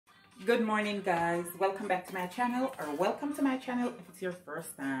Good morning, guys. Welcome back to my channel, or welcome to my channel if it's your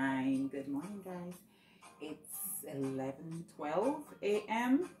first time. Good morning, guys. It's 11:12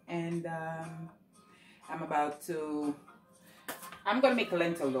 a.m. and I'm gonna make a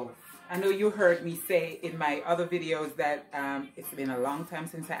lentil loaf. I know you heard me say in my other videos that it's been a long time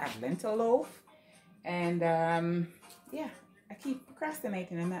since I had lentil loaf, and yeah, I keep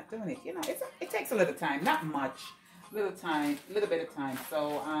procrastinating and not doing it. You know, it takes a little time, not much. Little bit of time.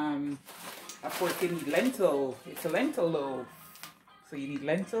 So of course you need lentil. It's a lentil loaf, so you need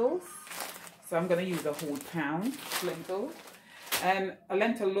lentils. So I'm gonna use a whole pound lentil, and a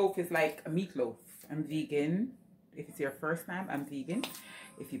lentil loaf is like a meatloaf. I'm vegan. If it's your first time, I'm vegan.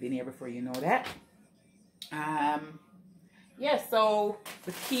 If you've been here before, you know that. Yeah, so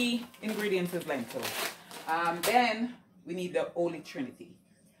the key ingredients is lentil. Then we need the Holy Trinity,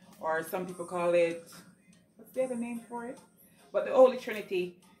 or some people call it, what's the other name for it? But the Holy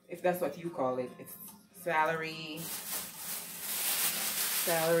Trinity, if that's what you call it, it's celery,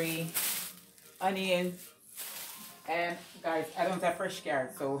 onion, and guys, I don't have fresh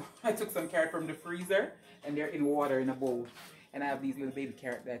carrots, so I took some carrot from the freezer and they're in water in a bowl. And I have these little baby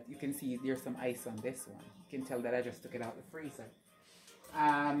carrot that you can see there's some ice on this one. You can tell that I just took it out the freezer.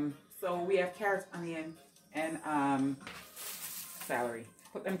 So we have carrots, onion, and celery.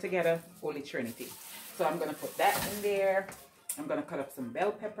 Put them together, Holy Trinity. So I'm gonna put that in there. I'm gonna cut up some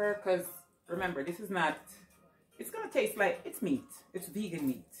bell pepper, because remember, this is not, it's gonna taste like, it's meat. It's vegan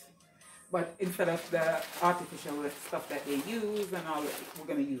meat. But instead of the artificial stuff that they use and all, we're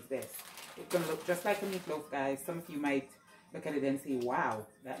gonna use this. It's gonna look just like a meatloaf, guys. Some of you might look at it and say, wow,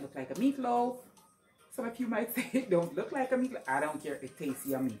 that looks like a meatloaf. Some of you might say it don't look like a meatloaf. I don't care, it tastes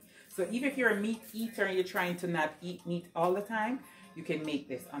yummy. So even if you're a meat eater and you're trying to not eat meat all the time, you can make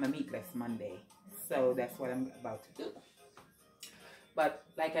this on a meatless Monday. So that's what I'm about to do. But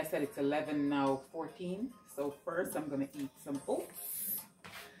like I said, it's 11 now, 14. So first I'm gonna eat some oats.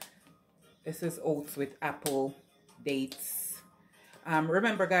 This is oats with apple, dates.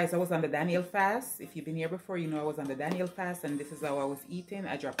 Remember, guys, I was on the Daniel fast. If you've been here before, you know I was on the Daniel fast, and this is how I was eating.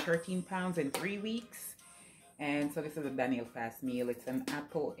 I dropped 13 pounds in 3 weeks. And so this is a Daniel fast meal. It's an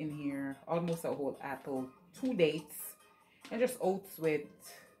apple in here, almost a whole apple, 2 dates, and just oats with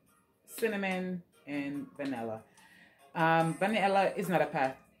cinnamon and vanilla. Vanilla is not a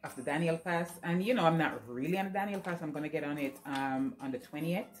part of the Daniel fast, and you know I'm not really on the Daniel fast. I'm gonna get on it on the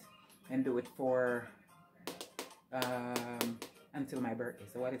 20th and do it for until my birthday.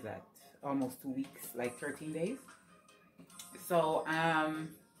 So what is that? Almost 2 weeks, like 13 days. So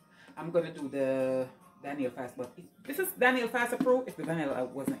I'm gonna do the Daniel fast, but this is Daniel fast approved if the vanilla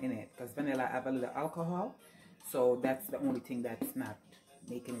wasn't in it, because vanilla have a little alcohol, so that's the only thing that's not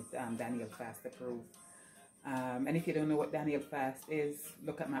making it Daniel fast approved. And if you don't know what Daniel fast is,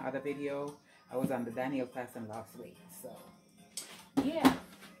 look at my other video. I was on the Daniel fast and lost weight. So yeah,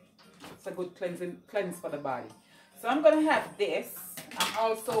 it's a good cleanse for the body. So I'm gonna have this. I'm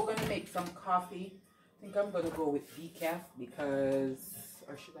also gonna make some coffee. I think I'm gonna go with decaf, because,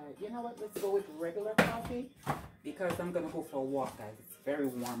 or should I, you know what, let's go with regular coffee, because I'm gonna go for a walk, guys. It's very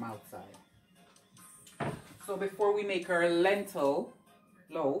warm outside. So before we make our lentil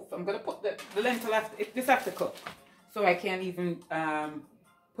loaf, I'm gonna put the lentil after this have to cook, so I can't even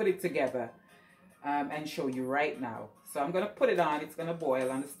put it together and show you right now. So I'm gonna put it on. It's gonna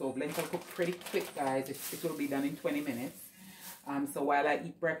boil on the stove. Lentil cook pretty quick, guys. It will be done in 20 minutes. So while I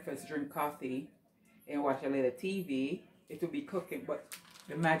eat breakfast, drink coffee, and watch a little TV, it will be cooking. But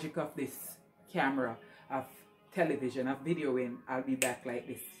the magic of this camera, of television, of videoing, I'll be back like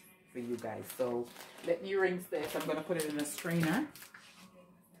this for you guys. So let me rinse this. I'm gonna put it in a strainer.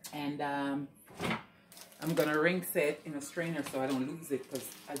 And I'm gonna rinse it in a strainer so I don't lose it, because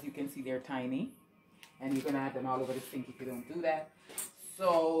as you can see, they're tiny, and you're gonna have them all over the sink if you don't do that.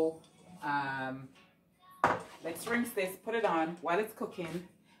 So let's rinse this, put it on. While it's cooking,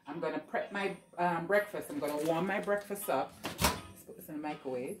 I'm gonna prep my breakfast. I'm gonna warm my breakfast up. Let's put this in the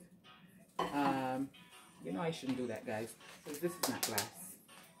microwave. You know I shouldn't do that, guys, because this is not glass.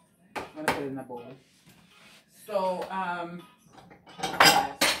 I'm gonna put it in a bowl. So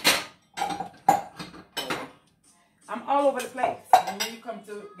I'm all over the place. And when you come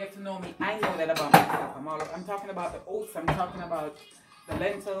to get to know me, I know that about myself. I'm talking about the oats. I'm talking about the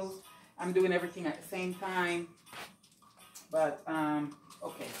lentils. I'm doing everything at the same time. But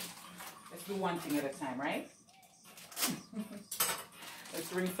okay, let's do one thing at a time, right?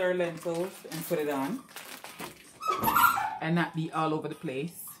 Let's rinse our lentils and put it on, and not be all over the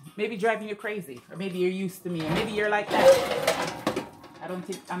place. Maybe driving you crazy, or maybe you're used to me, and maybe you're like that. I don't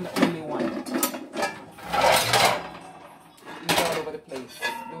think I'm the only one. It's all over the place.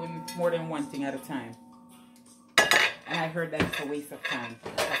 doing more than one thing at a time. And I heard that it's a waste of time.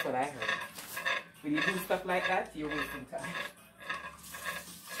 That's what I heard. When you do stuff like that, you're wasting time.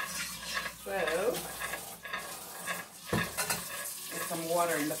 So, get some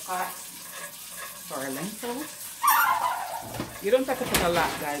water in the pot for our lentils. You don't have to put a lot,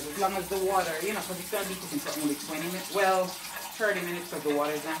 guys, as long as the water, you know, because it's going to be cooking for only 20 minutes. Well, 30 minutes because the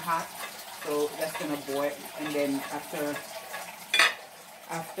water is not hot. So that's going to boil. And then after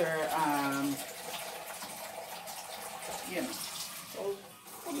you know, so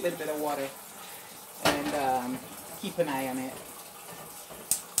put a little bit of water and keep an eye on it.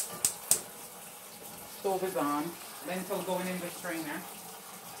 Stove is on. Lentil going in the strainer.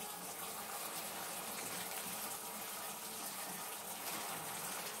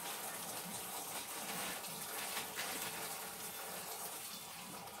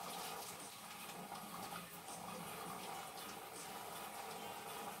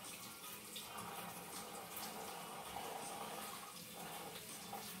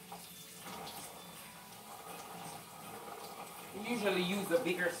 Usually use a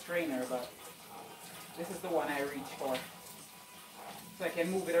bigger strainer, but this is the one I reach for. So I can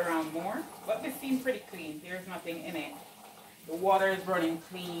move it around more. But this seems pretty clean. There's nothing in it. The water is running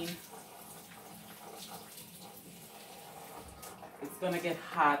clean. It's gonna get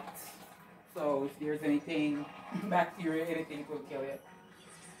hot. So if there's anything, bacteria, anything, it will kill it.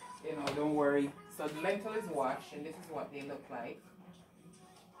 You know, don't worry. So the lentil is washed, and this is what they look like.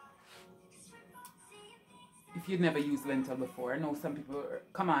 If you've never used lentil before, I know some people,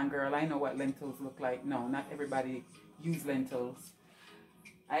 come on girl, I know what lentils look like. No, not everybody use lentils.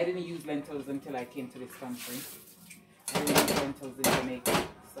 I didn't use lentils until I came to this country. I didn't use lentils in Jamaica.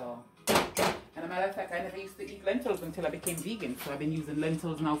 So, and a matter of fact, I never used to eat lentils until I became vegan. So I've been using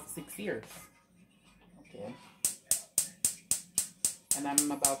lentils now for 6 years. Okay. And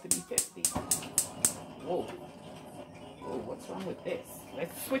I'm about to be 50. Whoa. Whoa, what's wrong with this?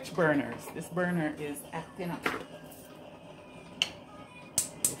 Let's switch burners. This burner is acting up.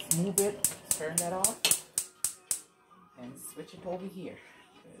 Let's move it, turn that off, and switch it over here.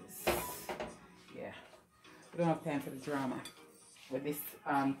 Yeah, we don't have time for the drama. What this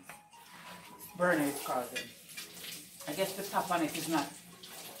burner is causing. I guess the top on it is not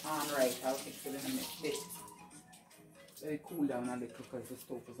on right. I'll fix it in a minute. Let it cool down a little because the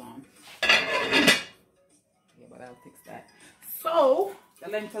stove is on. Yeah, but I'll fix that. So the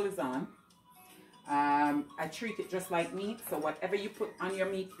lentil is on. I treat it just like meat. So whatever you put on your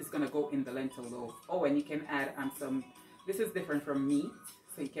meat is gonna go in the lentil loaf. Oh, and you can add some. This is different from meat,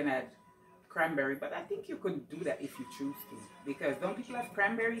 so you can add cranberry. But I think you could do that if you choose to, because don't people have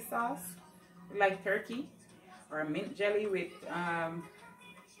cranberry sauce like turkey or mint jelly with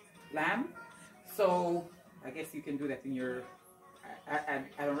lamb? So I guess you can do that in your. I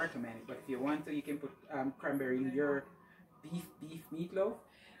don't recommend it, but if you want to, you can put cranberry in your beef meatloaf.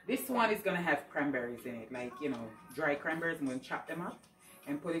 This one is gonna have cranberries in it, like, you know, dry cranberries. I'm gonna chop them up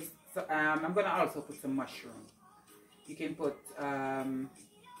and put it. So, I'm gonna also put some mushroom. You can put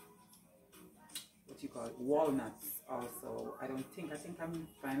what you call it, walnuts also. I think I'm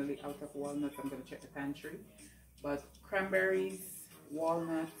finally out of walnuts. I'm gonna check the pantry, but cranberries,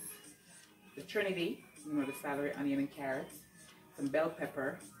 walnuts, the Trinity, you know, the celery, onion, and carrots, some bell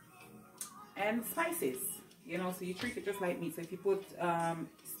pepper, and spices. You know, so you treat it just like meat. So if you put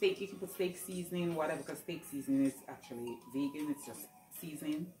steak, you can put steak seasoning, whatever, because steak seasoning is actually vegan. It's just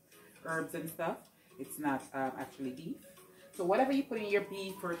seasoning, herbs and stuff. It's not actually beef. So whatever you put in your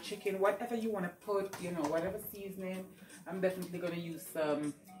beef or chicken, whatever you want to put, you know, whatever seasoning. I'm definitely going to use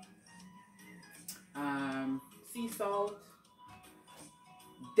some sea salt.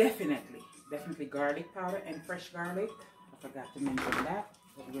 Definitely garlic powder and fresh garlic. I forgot to mention that.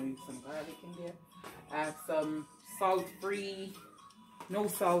 So we're going to use some garlic in there. I have some salt-free, no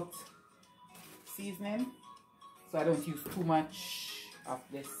salt seasoning, so I don't use too much of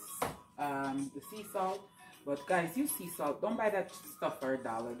this, the sea salt. But guys, use sea salt. Don't buy that stuff for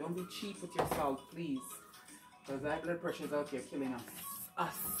 $1. Don't be cheap with your salt, please, because high blood pressure is out here killing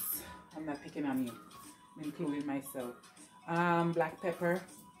us. I'm not picking on you, I'm including myself. Black pepper.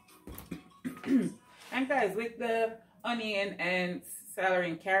 And guys, with the onion and celery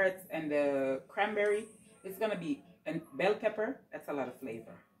and carrots and the cranberry, it's gonna be, and bell pepper, that's a lot of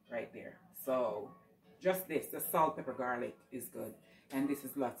flavor right there. So just this, the salt, pepper, garlic is good, and this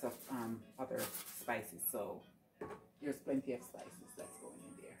is lots of other spices. So there's plenty of spices that's going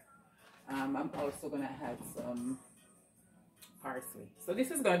in there. I'm also gonna add some parsley. So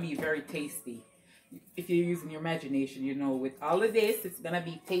this is gonna be very tasty. If you're using your imagination, you know, with all of this, it's gonna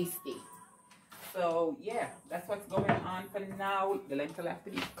be tasty. So yeah, that's what's going on for now. The lentil have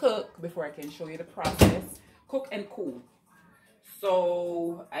to be cooked before I can show you the process. Cook and cool.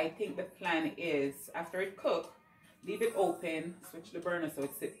 So I think the plan is after it cook, leave it open, switch the burner so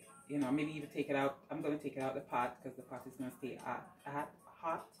it's, you know, maybe even take it out. I'm gonna take it out the pot because the pot is gonna stay hot.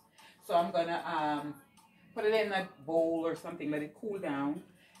 So I'm gonna put it in a bowl or something, let it cool down.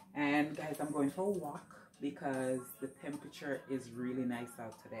 And guys, I'm going for a walk because the temperature is really nice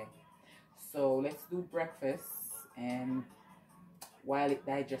out today. So let's do breakfast, and while it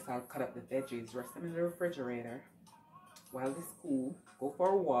digests, I'll cut up the veggies, rest them in the refrigerator. While this cool, go for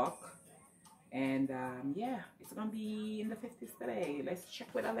a walk. And yeah, it's gonna be in the 50s today. Let's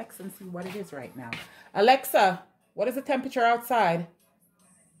check with Alexa and see what it is right now. Alexa, what is the temperature outside?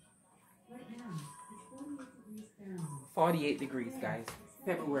 Right now, it's 48 degrees Fahrenheit. 48 degrees, guys.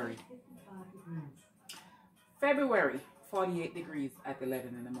 February. 55 degrees. February, 48 degrees at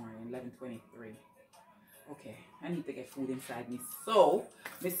 11 in the morning, 11:23. Okay, I need to get food inside me. So,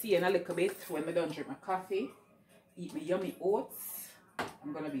 me see in a little bit when I done drink my coffee, eat my yummy oats.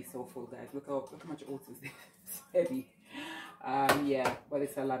 I'm gonna be so full, guys. Look how much oats is this. It's heavy. Yeah, but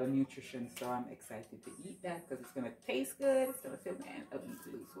it's a lot of nutrition, so I'm excited to eat that because it's gonna taste good. It's gonna fill me and help me to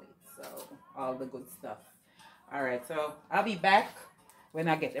lose weight. So all the good stuff. All right, so I'll be back when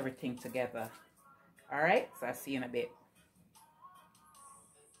I get everything together. All right, so I'll see you in a bit.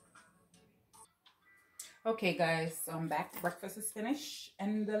 Okay, guys, so I'm back. Breakfast is finished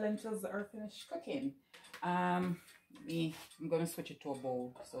and the lentils are finished cooking. I'm gonna switch it to a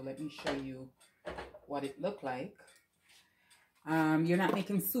bowl. So let me show you what it looked like. You're not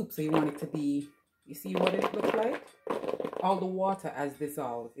making soup, so you want it to be, you see what it looked like? All the water has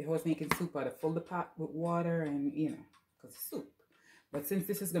dissolved. If I was making soup, I'd have filled the pot with water and, you know, because soup. But since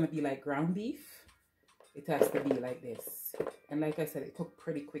this is gonna be like ground beef, it has to be like this. And like I said, it cooked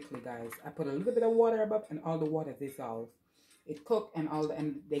pretty quickly, guys. I put a little bit of water above and all the water dissolved. It cooked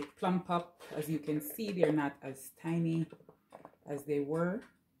and they plump up. As you can see, they're not as tiny as they were.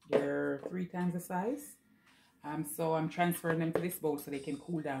 They're 3 times the size. So I'm transferring them to this bowl so they can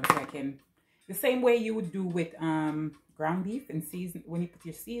cool down. So I can, the same way you would do with ground beef and season, when you put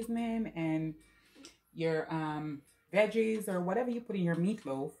your seasoning and your veggies or whatever you put in your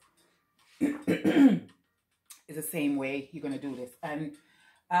meatloaf, is the same way you're gonna do this. And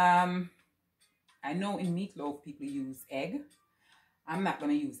I know in meatloaf people use egg. I'm not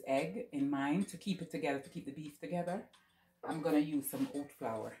gonna use egg in mine to keep it together, to keep the beef together. I'm gonna use some oat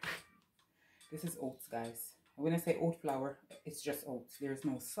flour. This is oats, guys. When I say oat flour, it's just oats. There's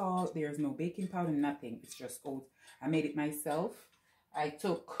no salt, there's no baking powder, nothing. It's just oats. I made it myself. I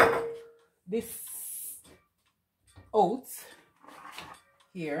took this oats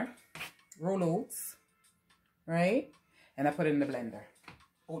here, roll oats, right? And I put it in the blender.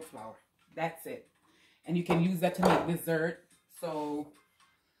 Oat flour. That's it. And you can use that to make dessert. So,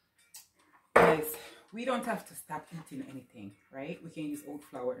 guys, we don't have to stop eating anything, right? We can use oat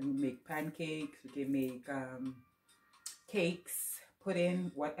flour and make pancakes. We can make cakes,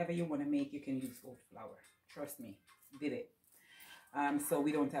 pudding, whatever you want to make, you can use oat flour. Trust me, did it. So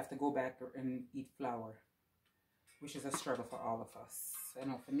we don't have to go back and eat flour, which is a struggle for all of us. I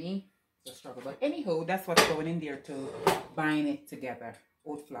know for me, it's a struggle. But anyhow, that's what's going in there to bind it together,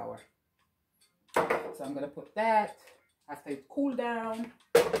 oat flour. So I'm going to put that. After it cool down,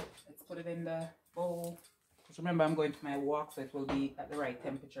 let's put it in the bowl. Just remember, I'm going for my walk, so it will be at the right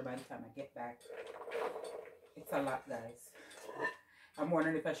temperature by the time I get back. It's a lot, guys. I'm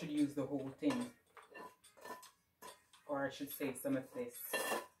wondering if I should use the whole thing, or I should save some of this,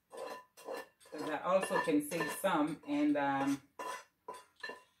 because I also can save some and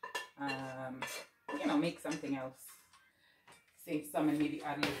you know, make something else. Save some and maybe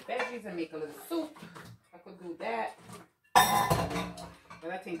add a little veggies and make a little soup. I could do that.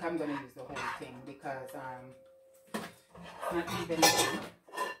 But I think I'm gonna use the whole thing because it's not even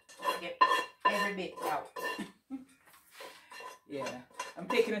get every bit out. Yeah, I'm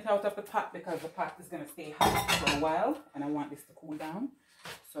taking it out of the pot because the pot is gonna stay hot for a while, and I want this to cool down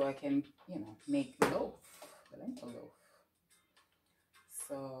so I can, you know, make the loaf, the lentil loaf.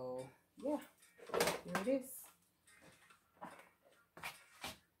 So yeah, here it is.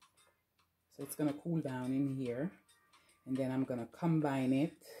 So it's gonna cool down in here. And then I'm going to combine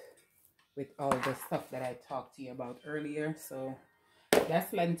it with all the stuff that I talked to you about earlier. So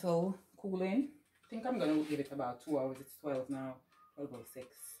that's lentil cooling. I think I'm going to give it about 2 hours. It's 12 now, 12:06.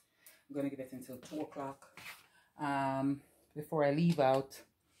 I'm going to give it until 2 o'clock. Before I leave out,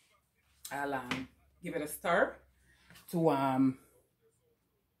 I'll give it a stir to,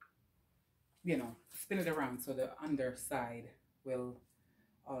 you know, spin it around so the underside will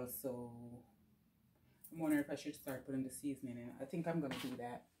also I'm wondering if I should start putting the seasoning in. I think I'm gonna do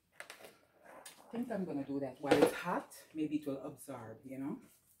that. I think I'm gonna do that while it's hot. Maybe it will absorb, you know,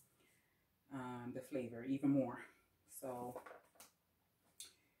 the flavor even more. So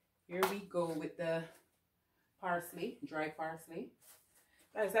here we go with the parsley, dry parsley.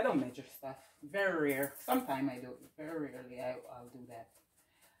 Guys, I don't measure stuff. Very rare. Sometimes I do. Very rarely I'll do that.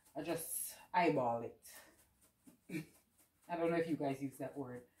 I just eyeball it. I don't know if you guys use that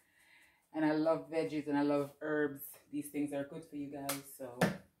word. And I love veggies and I love herbs. These things are good for you guys, so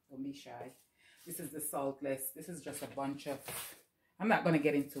don't be shy. This is the saltless. This is just a bunch of, I'm not going to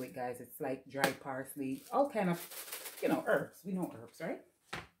get into it, guys. It's like dry parsley, all kind of, you know, herbs. We know herbs, right?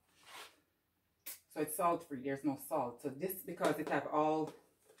 So it's salt free. There's no salt. So this, because it have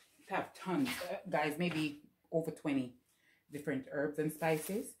tons, guys, maybe over 20 different herbs and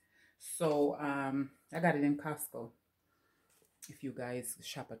spices. So I got it in Costco. If you guys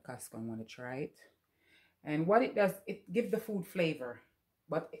shop at Costco and want to try it. And what it does, it gives the food flavor,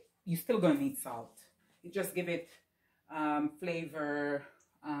 but you're still going to need salt. You just give it flavor,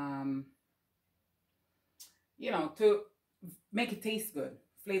 you know, to make it taste good.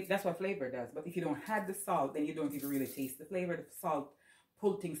 That's what flavor does. But if you don't have the salt, then you don't even really taste the flavor. The salt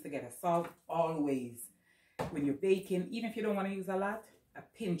pull things together. Salt always, when you're baking, even if you don't want to use a lot, a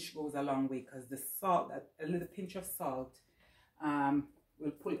pinch goes a long way, because the salt, a little pinch of salt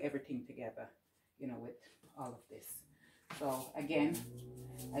will pull everything together, you know, with all of this. So again,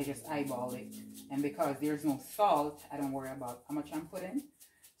 I just eyeball it, and because there's no salt, I don't worry about how much I'm putting.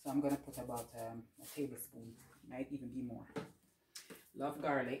 So I'm gonna put about a tablespoon, might even be more. Love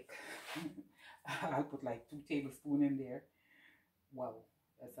garlic. I'll put like 2 tablespoons in there. Wow,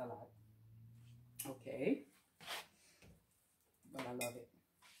 that's a lot. Okay, but I love it.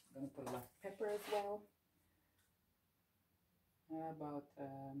 I'm gonna put a lot of pepper as well. About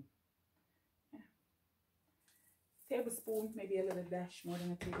yeah, tablespoon, maybe a little dash more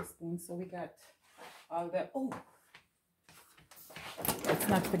than a tablespoon. So we got all that. Oh, let's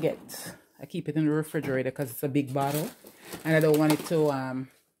not forget, I keep it in the refrigerator because it's a big bottle and I don't want it to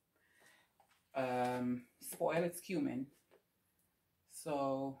spoil. Its cumin.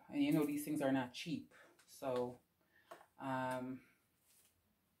 So, and you know these things are not cheap. So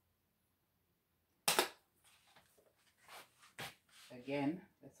again,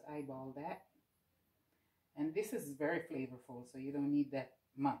 let's eyeball that. And this is very flavorful, so you don't need that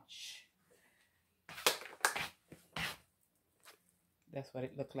much. That's what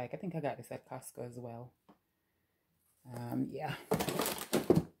it looked like. I think I got this at Costco as well. Yeah. I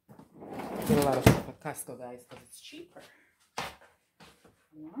get a lot of stuff at Costco, guys, because it's cheaper.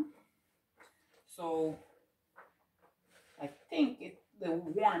 Yeah. So I think the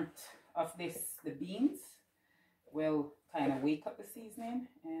warmth of the beans will kind of wake up the seasoning,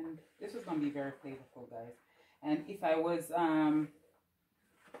 and this is going to be very flavorful, guys. And if I was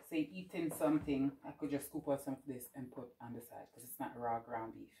say eating something, I could just scoop out some of this and put on the side, because it's not raw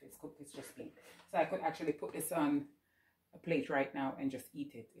ground beef, it's cooked, it's just plain. So I could actually put this on a plate right now and just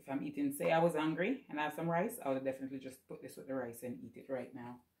eat it. If I'm eating, say I was hungry and I have some rice, I would definitely just put this with the rice and eat it right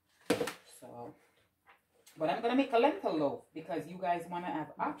now. So, but I'm gonna make a lentil loaf, because you guys want to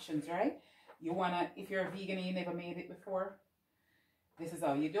have options, right? You want to, if you're a vegan and you never made it before, this is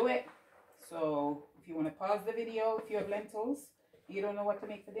how you do it. So if you want to pause the video, if you have lentils, you don't know what to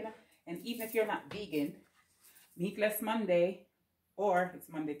make for dinner, and even if you're not vegan, Meatless Monday, or it's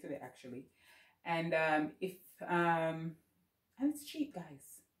Monday today actually, and and it's cheap,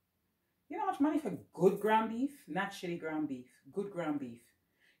 guys. You know how much money for good ground beef, not shitty ground beef, good ground beef?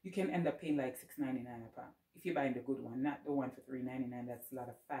 You can end up paying like $6.99 a pound if you're buying the good one, not the one for $3.99. That's a lot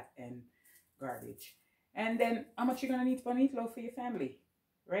of fat and garbage. And then how much you're gonna need for meatloaf for your family,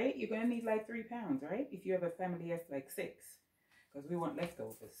 right? You're gonna need like 3 pounds, right? If you have a family that's like 6, because we want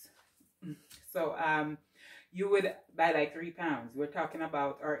leftovers. So you would buy like 3 pounds. We're talking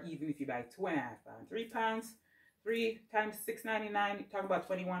about, or even if you buy 2.5 pounds, 3 pounds, 3 times $6.99, you're talking about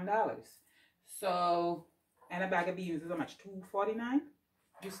 $21. So, and a bag of beans is how much? $2.49.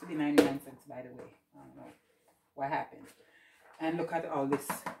 Used to be 99 cents, by the way. I don't know what happened. And look at all this.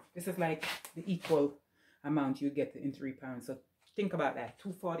 This is like the equal amount you get in 3 pounds. So think about that.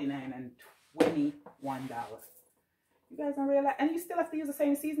 $2.49 and $21. You guys don't realize, and you still have to use the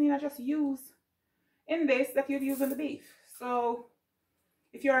same seasoning I just used in this that you'd use in the beef. So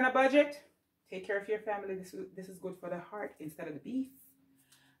if you're on a budget, take care of your family. This is good for the heart instead of the beef.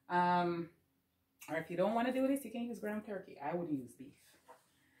 Or if you don't want to do this, you can use ground turkey. I wouldn't use beef.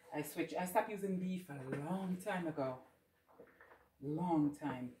 I stopped using beef a long time ago. Long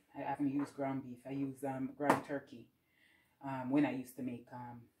time. I haven't used ground beef. I use ground turkey when I used to make,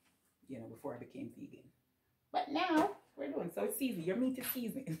 you know, before I became vegan. But now we're doing so it's easy. Your meat is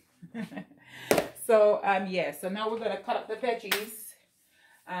seasoned. So yeah, so now we're gonna cut up the veggies.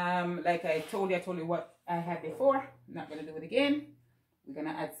 Like I told you what I had before. I'm not gonna do it again. We're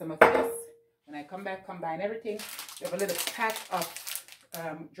gonna add some of this. When I come back, combine everything. We have a little pack of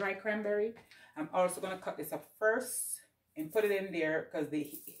dry cranberry. I'm also gonna cut this up first and put it in there because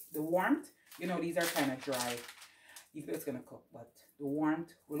the warmth, you know, these are kind of dry. You feel it's gonna cook, but the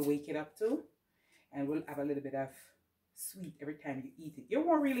warmth will wake it up too, and we'll have a little bit of sweet every time you eat it. You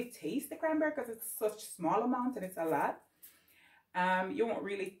won't really taste the cranberry because it's such small amount and it's a lot. You won't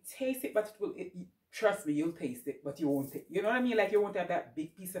really taste it, but it will. Trust me, you'll taste it, but you won't. You know what I mean? Like you won't have that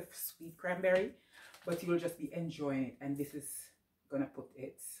big piece of sweet cranberry, but you will just be enjoying it. And this is gonna put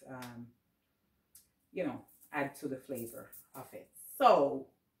its, you know, add to the flavor of it. So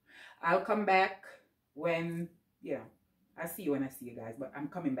I'll come back when, you know, I'll see you when I see you guys. But I'm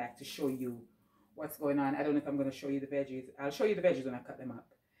coming back to show you what's going on. I don't know if I'm gonna show you the veggies. I'll show you the veggies when I cut them up,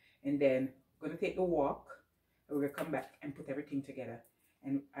 and then I'm gonna take the walk. We're gonna come back and put everything together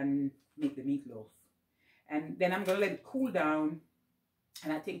and make the meatloaf. And then I'm gonna let it cool down,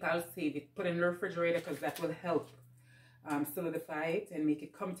 and I think I'll save it, put it in the refrigerator, because that will help solidify it and make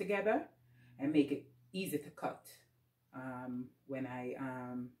it come together and make it easy to cut when I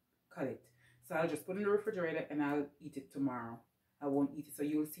cut it. So I'll just put it in the refrigerator and I'll eat it tomorrow. I won't eat it, so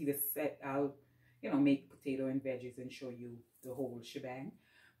you'll see the set. I'll, you know, make potato and veggies and show you the whole shebang.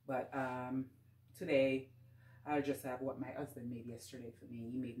 But today I'll just have what my husband made yesterday for me.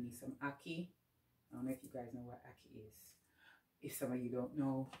 He made me some ackee. I don't know if you guys know what ackee is. If some of you don't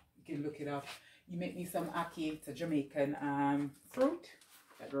know, you can look it up. You make me some ackee. It's a Jamaican fruit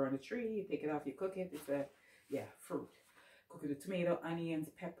that grows on the tree. You take it off, you cook it. It's a, yeah, fruit. Cook it with tomato, onions,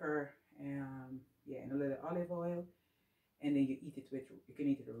 pepper, yeah, and a little olive oil. And then you eat it with, you can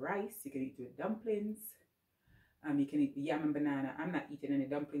eat it with rice, you can eat it with dumplings. You can eat yam and banana. I'm not eating any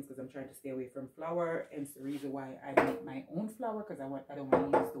dumplings because I'm trying to stay away from flour. And it's the reason why I make my own flour, because I don't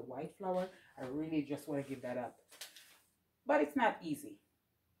want to use the white flour. I really just want to give that up. But it's not easy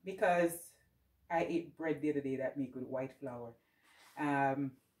because I ate bread the other day that make with white flour.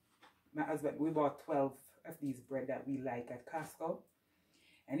 My husband, we bought 12 of these bread that we like at Costco.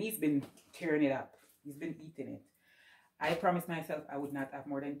 And he's been tearing it up. He's been eating it. I promised myself I would not have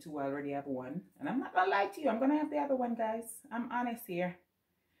more than 2. I already have 1. And I'm not going to lie to you. I'm going to have the other one, guys. I'm honest here.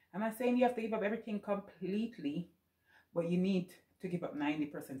 I'm not saying you have to give up everything completely. But you need to give up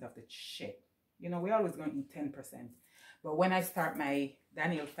 90% of the shit. You know, we're always going to eat 10%. But when I start my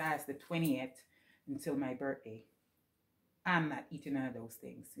Daniel fast, the 20th, until my birthday, I'm not eating none of those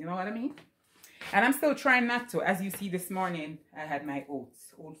things. You know what I mean? And I'm still trying not to. As you see this morning, I had my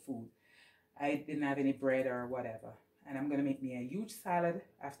oats, oat food. I didn't have any bread or whatever. And I'm going to make me a huge salad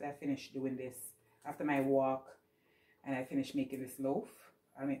after I finish doing this. After my walk and I finish making this loaf,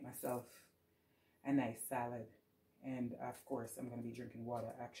 I'll make myself a nice salad. And of course, I'm going to be drinking water.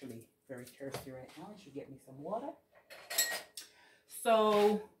 Actually, very thirsty right now. I should get me some water.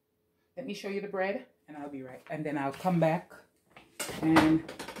 So let me show you the bread and I'll be right. And then I'll come back and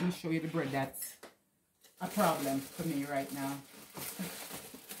let me show you the bread. That's a problem for me right now.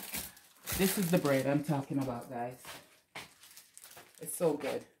 This is the bread I'm talking about, guys. It's so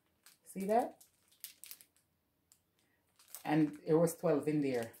good. See that? And there was 12 in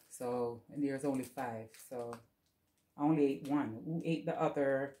there. So, and there's only 5. So, I only ate 1. Who ate the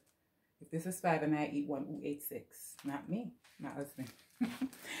other? If this is 5 and I eat 1, who ate 6? Not me. My husband.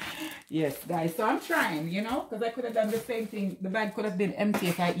 Yes, guys. So, I'm trying, you know, because I could have done the same thing. The bag could have been empty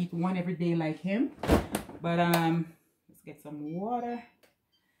if I eat 1 every day like him. But, let's get some water.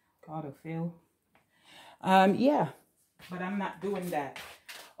 Autofill. Yeah. But I'm not doing that.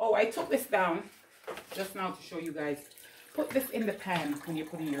 Oh, I took this down just now to show you guys. Put this in the pan when you're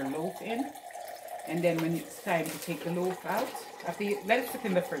putting your loaf in. And then when it's time to take the loaf out, after you let it sit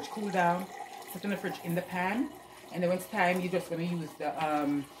in the fridge, cool down, sit in the fridge in the pan. And then when it's time, you're just going to use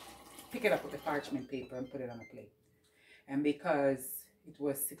the, pick it up with the parchment paper and put it on a plate. And because it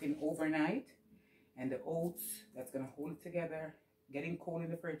was sitting overnight, and the oats, that's going to hold it together, getting cold in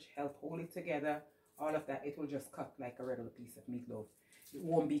the fridge, help hold it together. All of that, it will just cut like a regular piece of meatloaf. It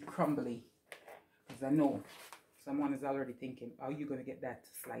won't be crumbly. Because I know someone is already thinking, how are you going to get that to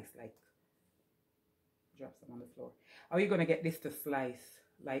slice like, drop some on the floor. How are you going to get this to slice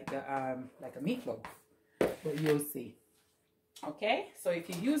like a meatloaf? But you'll see. Okay, so if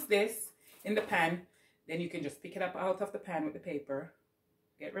you use this in the pan, then you can just pick it up out of the pan with the paper,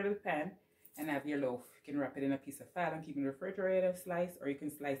 get rid of the pan, and have your loaf. You can wrap it in a piece of fat and keep it in the refrigerator, slice, or you can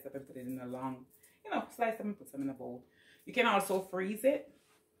slice up and put it in a long, you know, slice them and put some in a bowl. You can also freeze it.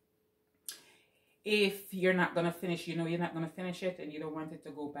 If you're not gonna finish, you know you're not gonna finish it and you don't want it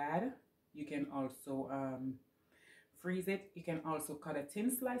to go bad, you can also freeze it. You can also cut a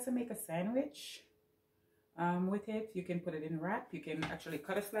thin slice and make a sandwich with it. You can put it in wrap. You can actually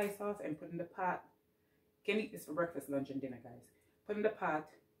cut a slice off and put in the pot. You can eat this for breakfast, lunch, and dinner, guys. Put in the pot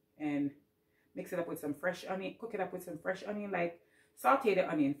and mix it up with some fresh onion. Cook it up with some fresh onion. Like saute the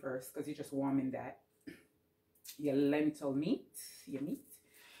onion first because you're just warming that. Your lentil meat, your meat.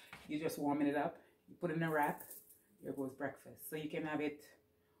 You're just warming it up. You put it in a wrap. Here goes breakfast. So you can have it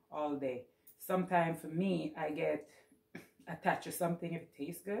all day. Sometimes for me, I get attached to something if it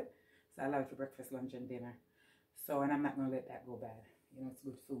tastes good. So I love it for breakfast, lunch, and dinner. So, and I'm not going to let that go bad. You know, it's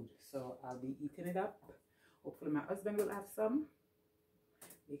good food. So I'll be eating it up. Hopefully my husband will have some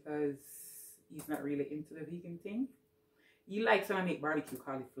because he's not really into the vegan thing. He likes when I make barbecue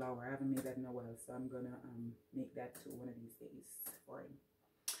cauliflower. I haven't made that in a while, so I'm going to make that too one of these days for him.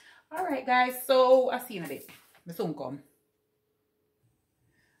 All right, guys. So I'll see you in a bit. My son come.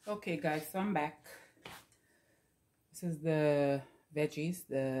 Okay, guys. So I'm back. This is the veggies,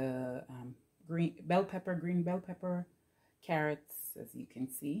 the green bell pepper, carrots, as you can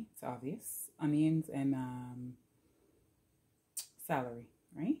see, it's obvious, onions, and celery,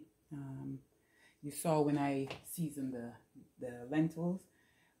 right? You saw when I seasoned the lentils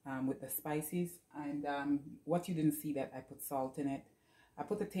with the spices, and what you didn't see that I put salt in it. I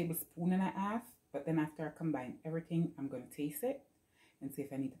put a tablespoon and a half, but then after I combine everything, I'm going to taste it and see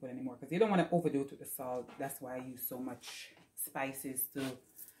if I need to put any more, because you don't want to overdo it with the salt. That's why I use so much spices to,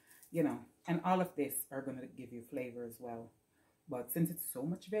 you know, and all of this are going to give you flavor as well. But since it's so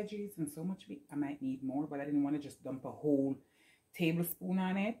much veggies and so much meat, I might need more, but I didn't want to just dump a whole tablespoon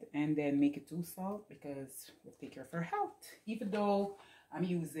on it and then make it too salt, because we'll take care of our health. Even though I'm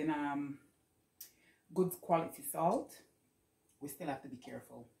using good quality salt, we still have to be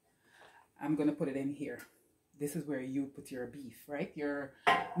careful. I'm going to put it in here. This is where you put your beef, right? Your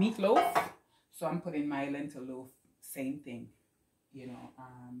meatloaf. So I'm putting my lentil loaf, same thing, you know.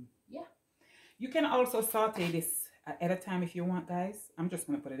 Yeah. You can also saute this at a time if you want, guys. I'm just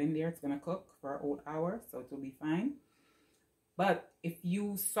going to put it in there. It's going to cook for a whole hour, so it will be fine. But if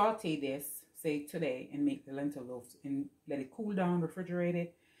you saute this, say today, and make the lentil loaves and let it cool down, refrigerate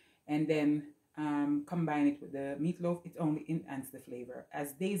it, and then combine it with the meatloaf, it only enhances the flavor.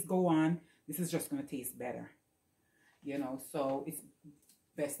 As days go on, this is just going to taste better. You know, so it's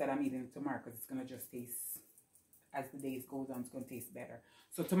best that I'm eating it tomorrow, because it's going to just taste, as the days goes on, it's going to taste better.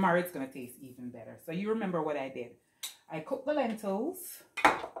 So tomorrow it's going to taste even better. So you remember what I did. I cooked the lentils.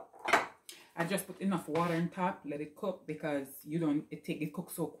 I just put enough water on top, let it cook, because it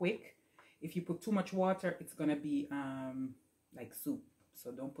cooks so quick. If you put too much water, it's going to be like soup.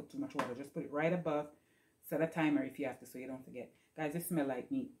 So don't put too much water. Just put it right above. Set a timer if you have to, so you don't forget. Guys, it smells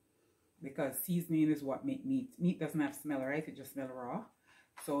like meat, because seasoning is what makes meat. Meat doesn't have smell, right? It just smells raw.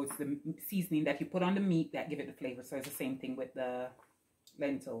 So it's the seasoning that you put on the meat that give it the flavor. So it's the same thing with the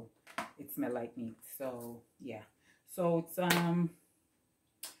lentil. It smells like meat. So yeah. So it's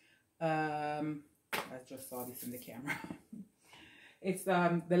I just saw this in the camera. It's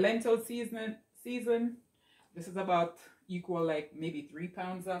the lentil season. This is about equal, like maybe 3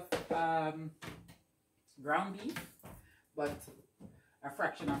 pounds of ground beef, but a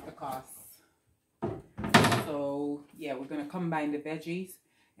fraction of the cost. So yeah, we're gonna combine the veggies,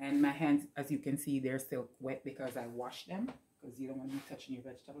 and my hands, as you can see, they're still wet because I washed them, because you don't want me touching your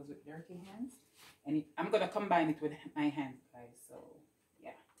vegetables with dirty hands. And I'm gonna combine it with my hands, guys. So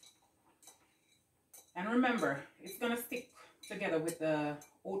yeah, and remember, it's gonna stick together with the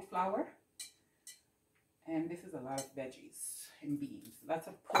oat flour. And this is a lot of veggies and beans, lots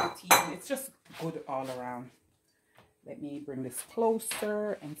of protein. It's just good all around. Let me bring this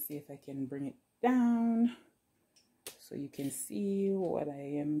closer and see if I can bring it down so you can see what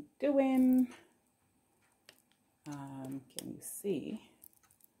I am doing. Can you see?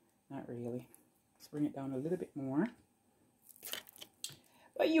 Not really. Let's bring it down a little bit more.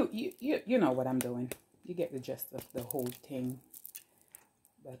 But you know what I'm doing. You get the gist of the whole thing.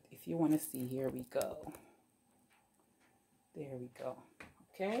 But if you want to see, here we go. There we go.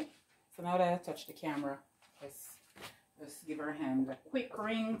 Okay. So now that I touch the camera, let's give our hands a quick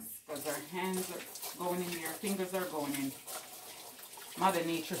rinse, because our hands are going in there, our fingers are going in. Mother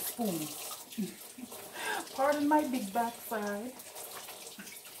Nature spoon. Pardon my big backside.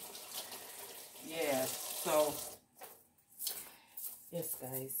 Yeah. So yes,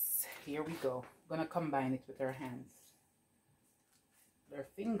 guys. Here we go. I'm gonna combine it with our hands. Their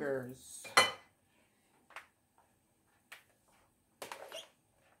fingers.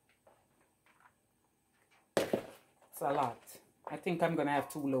 It's a lot. I think I'm gonna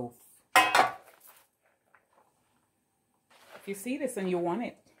have 2 loaves. you see this and you want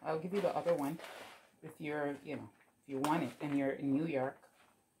it, I'll give you the other one. If you're, you know, if you want it and you're in New York.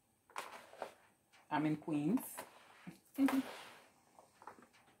 I'm in Queens.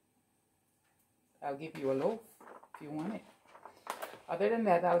 I'll give you a loaf if you want it. Other than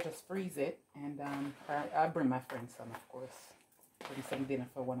that, I'll just freeze it, and I'll bring my friend some, of course. Bring some dinner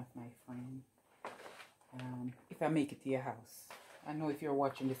for one of my friends. If I make it to your house. I know if you're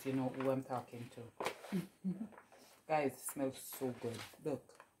watching this, you know who I'm talking to. Guys, it smells so good. Look.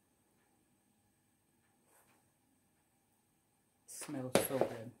 It smells so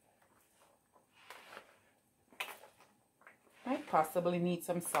good. Might possibly need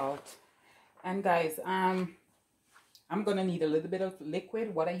some salt. And guys, I'm gonna need a little bit of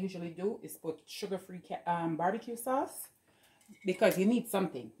liquid. What I usually do is put sugar-free barbecue sauce, because you need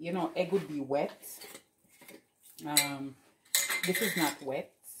something. You know, egg would be wet. This is not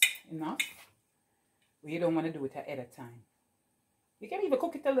wet enough. You don't want to do it ahead of time. You can even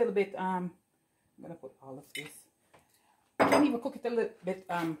cook it a little bit. I'm gonna put all of this. You can even cook it a little bit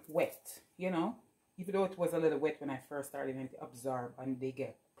wet. You know, even though it was a little wet when I first started, and it absorb and they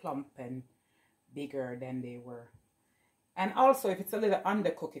get plump and bigger than they were. And also, if it's a little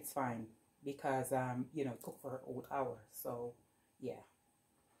undercooked, it's fine, because you know, cook for an old hour. So yeah.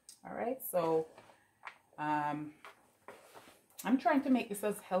 All right. So I'm trying to make this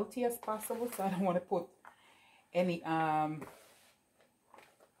as healthy as possible, so I don't want to put any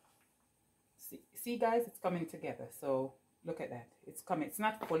see guys, it's coming together. So look at that, it's coming. It's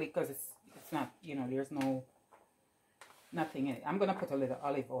not fully, because it's not, you know, there's nothing in it. I'm gonna put a little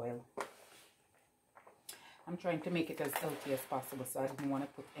olive oil. I'm trying to make it as healthy as possible, so I didn't want to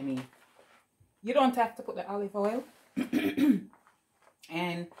put any. You don't have to put the olive oil.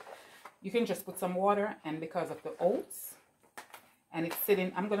 And you can just put some water, and because of the oats, and it's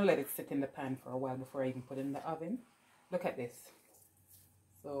sitting, I'm going to let it sit in the pan for a while before I even put it in the oven. Look at this.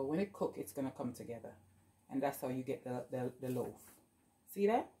 So when it cooks, it's going to come together. And that's how you get the loaf. See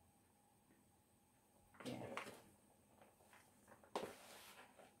that? Yeah.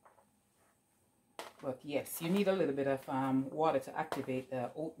 But yes, you need a little bit of water to activate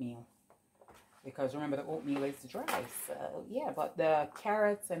the oatmeal. Because remember, the oatmeal is dry. So yeah, but the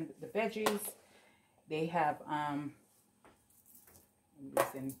carrots and the veggies, they have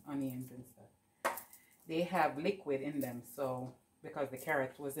using onions and stuff, they have liquid in them. So because the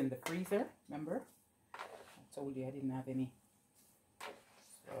carrot was in the freezer, remember I told you I didn't have any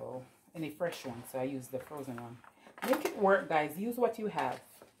fresh ones, so I used the frozen one. Make it work, guys. Use what you have.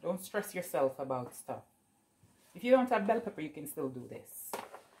 Don't stress yourself about stuff. If you don't have bell pepper, you can still do this.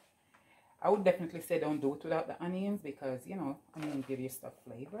 I would definitely say don't do it without the onions, because you know, onions give your stuff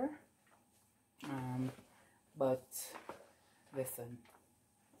flavor. But listen,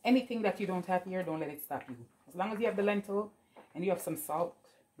 anything that you don't have here, don't let it stop you. As long as you have the lentil and you have some salt,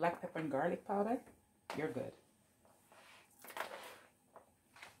 black pepper and garlic powder, you're good.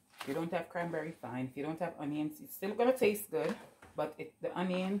 If you don't have cranberry, fine. If you don't have onions, it's still gonna taste good, but the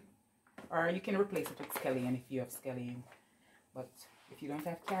onion, or you can replace it with scallion if you have scallion. But if you don't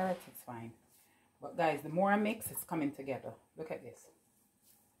have carrots, it's fine. But guys, the more I mix, it's coming together. Look at this.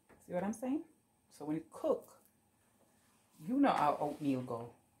 See what I'm saying? So when you cook, you know how oatmeal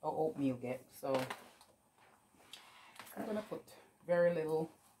get. So I'm gonna put very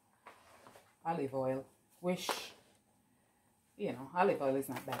little olive oil, which, you know, olive oil is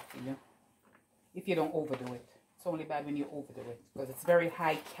not bad for you if you don't overdo it. It's only bad when you overdo it, because it's very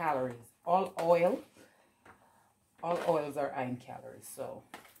high calories. All oils are high in calories. So,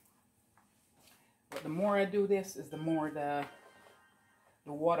 but the more I do this, is the more the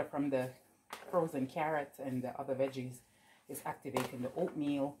water from the frozen carrots and the other veggies is activating the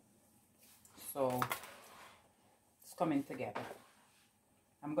oatmeal. So it's coming together.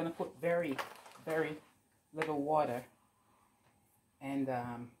 I'm gonna put very, very little water and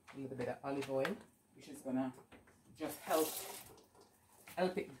a little bit of olive oil, which is gonna just help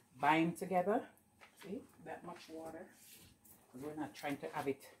it bind together. See, that much water, because we're not trying to have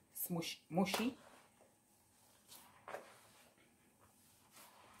it mushy.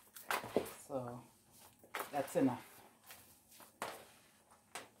 So that's enough.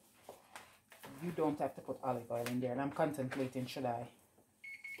 You don't have to put olive oil in there, and I'm contemplating should I,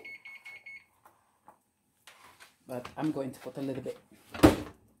 but I'm going to put a little bit.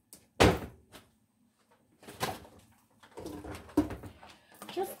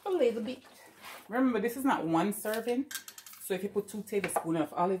 Just a little bit. Remember, this is not one serving, so if you put 2 tablespoons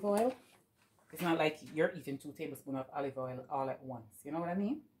of olive oil, it's not like you're eating 2 tablespoons of olive oil all at once. You know what I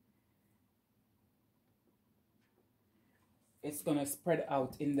mean? It's gonna spread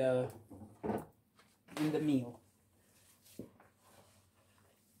out in the meal.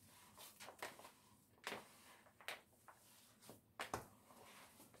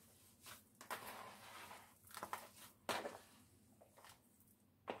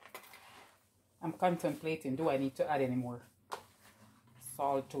 I'm contemplating, do I need to add any more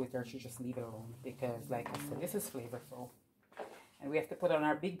salt to it, or should just leave it alone? Because like I said, this is flavorful. And we have to put on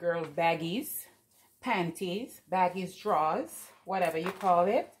our big girls baggies, panties, baggies, drawers, whatever you call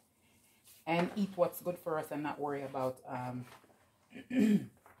it, and eat what's good for us and not worry about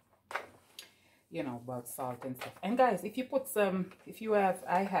you know, about salt and stuff. And guys, if you put some, if you have,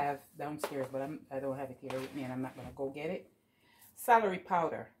 I have downstairs, but I don't have it here with me, and I'm not gonna go get it. Celery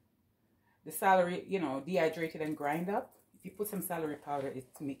powder. The celery, you know, dehydrated and grind up. If you put some celery powder,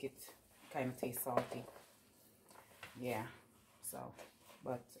 it to make it kind of taste salty. Yeah. So,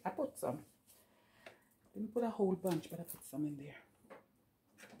 but I put some. Didn't put a whole bunch, but I put some in there.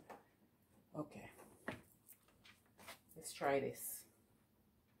 Okay. Let's try this.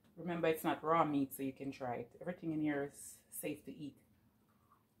 Remember, it's not raw meat, so you can try it. Everything in here is safe to eat.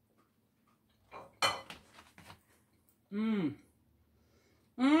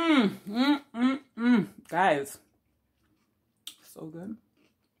 Guys, so good.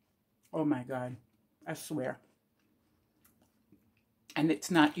 Oh my God, I swear. And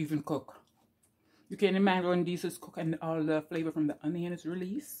it's not even cooked. You can imagine when this is cooked and all the flavor from the onion is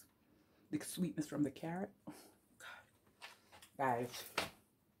released. The sweetness from the carrot. Oh, God. Guys,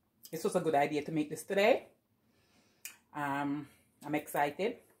 this was a good idea to make this today. I'm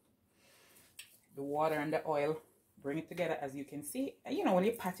excited. The water and the oil bring it together, as you can see. And you know, when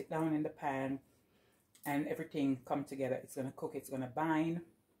you pat it down in the pan and everything come together, it's gonna cook, it's gonna bind.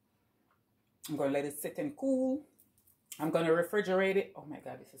 I'm gonna let it sit and cool. I'm gonna refrigerate it. Oh my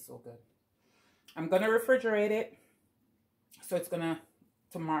God, this is so good. I'm gonna refrigerate it, so it's gonna,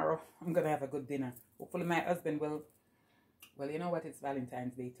 tomorrow I'm gonna have a good dinner. Hopefully my husband will, well, you know what, it's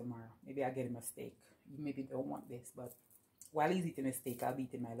Valentine's Day tomorrow. Maybe I'll get him a steak. You maybe don't want this, but while he's eating a steak, I'll be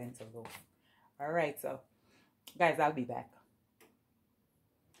eating my lentil loaf. All right, so guys, I'll be back.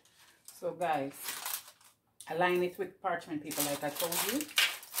 So guys, align it with parchment paper like I told you.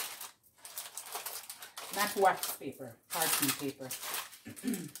 Not wax paper, parchment paper.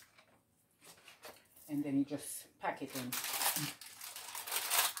 And then you just pack it in.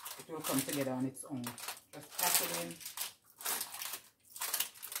 It will come together on its own. Just pack it in.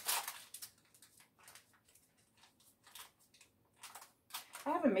 I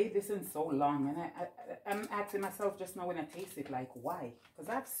haven't made this in so long, and I'm asking myself just now when I taste it, like, why? Because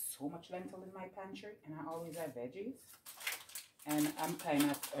I have so much lentil in my pantry, and I always have veggies. And I'm kind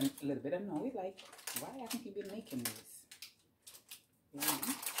of a little bit annoyed, like, why haven't you been making this? You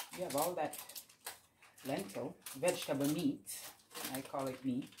know, you have all that lentil, vegetable meat. I call it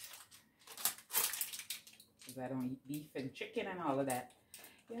meat, because I don't eat beef and chicken and all of that.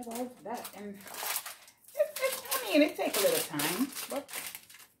 You have all of that, and I mean, it takes a little time, but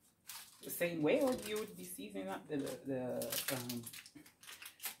the same way you would be seasoning up the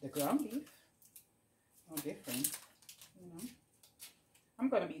ground beef. No different, you know. I'm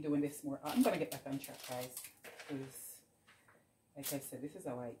gonna be doing this more. I'm gonna get back on track, guys, because, like I said, this is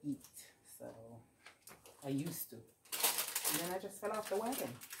how I eat. So I used to, and then I just fell off the wagon.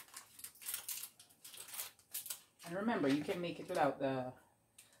 And remember, you can make it without the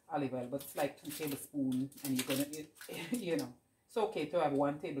olive oil, but it's like 2 tablespoons, and you're gonna, you know, it's okay to have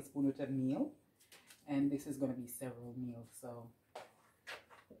 1 tablespoon with a meal, and this is gonna be several meals. So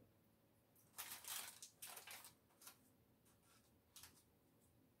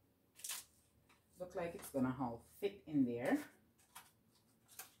look like it's gonna all fit in there.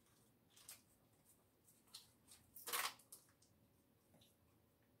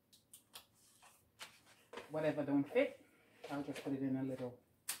 Whatever don't fit, I'll just put it in a little,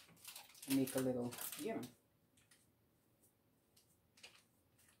 make a little, you know.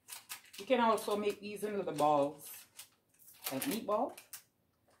 You can also make these in little balls, like meatballs.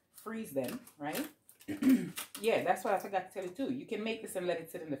 Freeze them, right? Yeah, that's what I forgot to tell you too. You can make this and let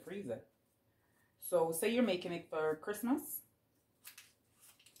it sit in the freezer. So say you're making it for Christmas.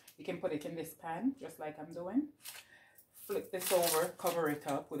 You can put it in this pan, just like I'm doing. Flip this over, cover it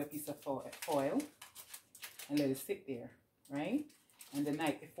up with a piece of foil, and let it sit there, right? And the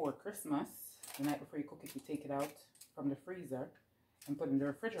night before Christmas, the night before you cook it, you take it out from the freezer and put it in the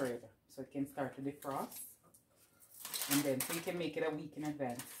refrigerator so it can start to defrost. And then, so you can make it a week in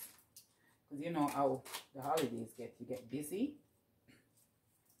advance. Because you know how the holidays get. You get busy.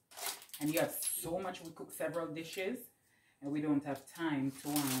 And you have so much. We cook several dishes. And we don't have time to,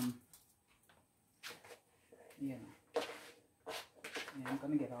 you know. Yeah, I'm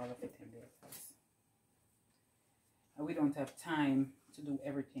going to get all of it in there first. And we don't have time to do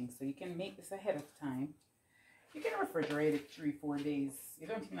everything. So you can make this ahead of time. You can refrigerate it 3-4 days. You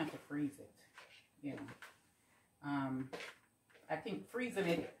don't even have to freeze it, you know. I think freezing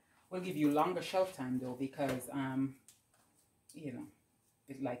it will give you longer shelf time though, because you know,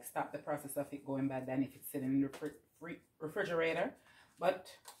 it like stop the process of it going bad than if it's sitting in the refrigerator. But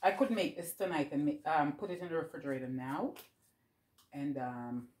I could make this tonight and make, put it in the refrigerator now and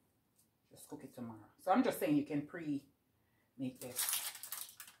just cook it tomorrow. So I'm just saying you can pre-make this.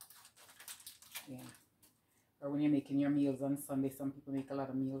 Yeah. Or when you're making your meals on Sunday, some people make a lot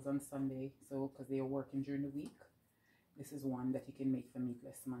of meals on Sunday, so because they are working during the week. This is one that you can make for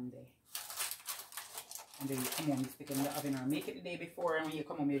Meatless Monday. And then you come home, you stick it in the oven, or make it the day before, and when you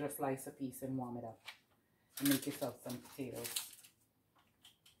come home, you just slice a piece and warm it up. And make yourself some potatoes.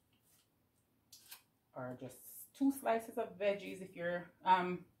 Or just 2 slices of veggies if you're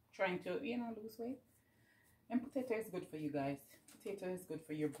trying to, you know, lose weight. And potato is good for you guys. Potato is good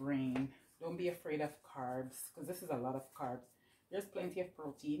for your brain. Don't be afraid of carbs, because this is a lot of carbs. There's plenty of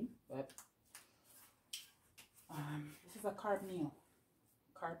protein, but this is a carb meal.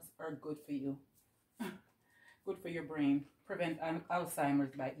 Carbs are good for you. Good for your brain. Prevent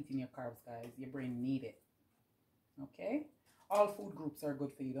Alzheimer's by eating your carbs, guys. Your brain need it. Okay? All food groups are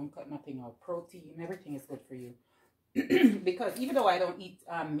good for you. Don't cut nothing out. Protein, everything is good for you. Because even though I don't eat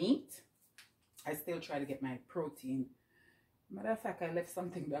meat, I still try to get my protein. Matter of fact, I left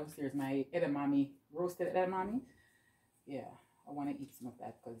something downstairs. My edamame, roasted edamame. Yeah, I want to eat some of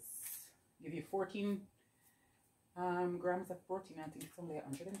that because give you 14 grams of protein. I think it's only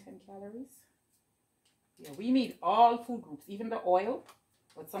 110 calories. Yeah, we need all food groups, even the oil.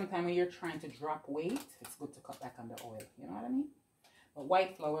 But sometimes when you're trying to drop weight, it's good to cut back on the oil. You know what I mean? But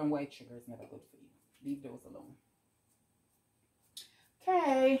white flour and white sugar is never good for you. Leave those alone.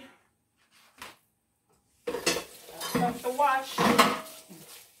 Okay. That's enough to wash.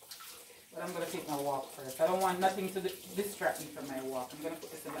 But I'm going to take my walk first. I don't want nothing to distract me from my walk. I'm going to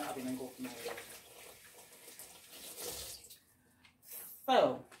put this in the oven and go for my walk.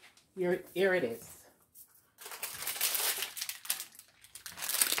 So, here it is.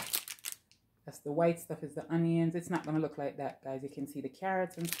 That's the white stuff, is the onions. It's not going to look like that, guys. You can see the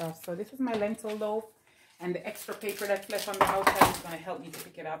carrots and stuff. So this is my lentil loaf. And the extra paper that's left on the outside is going to help me to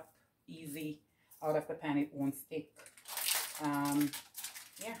pick it up easy out of the pan. It won't stick.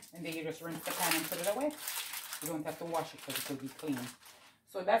 Yeah, and then you just rinse the pan and put it away. You don't have to wash it because it will be clean.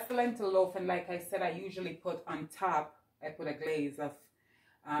 So that's the lentil loaf. And like I said, I usually put on top, I put a glaze of,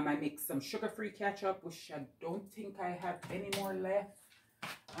 I mix some sugar-free ketchup, which I don't think I have any more left.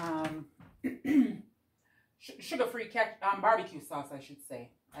 Sugar-free barbecue sauce, I should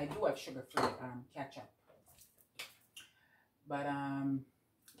say. I do have sugar-free ketchup. But,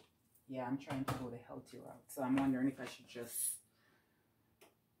 yeah, I'm trying to go the healthy route. So I'm wondering if I should just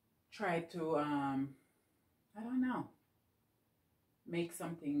try to, I don't know, make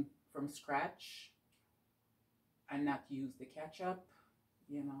something from scratch and not use the ketchup,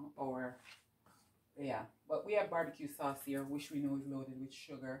 you know, or, yeah. But we have barbecue sauce here, which we know is loaded with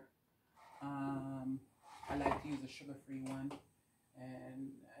sugar. I like to use a sugar-free one,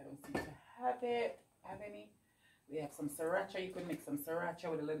 and I don't seem to have any. We have some sriracha. You could mix some sriracha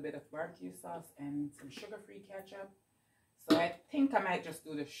with a little bit of barbecue sauce and some sugar-free ketchup. So I think I might just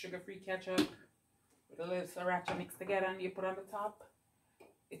do the sugar-free ketchup with a little sriracha mixed together and you put on the top.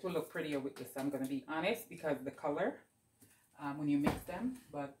 It will look prettier with this, I'm going to be honest, because of the color when you mix them.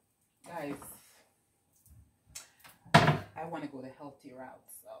 But guys, I want to go the healthy route,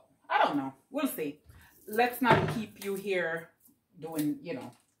 so I don't know. We'll see. Let's not keep you here doing, you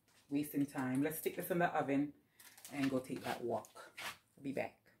know, wasting time. Let's stick this in the oven and go take that walk. I'll be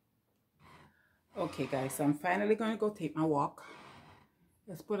back. Okay, guys, so I'm finally going to go take my walk.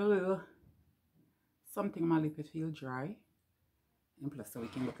 Let's put a little something on my lip. It feel dry. And plus, so we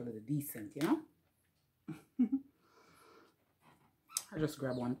can look a little decent, you know? I just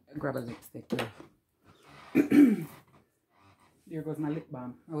grab a lipstick there. There goes my lip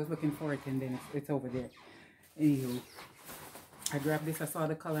balm. I was looking for it and then it's over there. Anywho, I grabbed this. I saw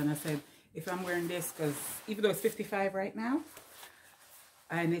the color and I said, if I'm wearing this, because even though it's 55 right now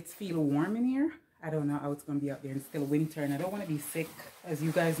and it's feel warm in here, I don't know how it's going to be out there. It's still winter and I don't want to be sick. As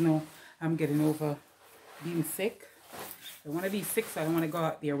you guys know, I'm getting over being sick. I want to be sick, so I don't want to go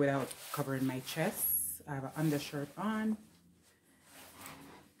out there without covering my chest. I have an undershirt on.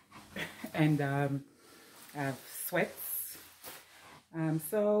 And I have sweats.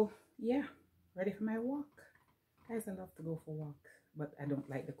 So, yeah, ready for my walk. Guys, I love to go for walks, but I don't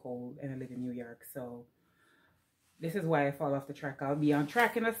like the cold, and I live in New York, so this is why I fall off the track. I'll be on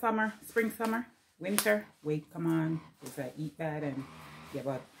track in the summer, spring, summer, winter. Wait, come on, because I eat bad, and yeah,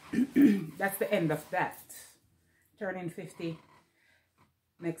 but that's the end of that. Turning 50,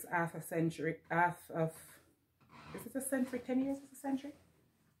 next half a century, is it a century, 10 years is a century?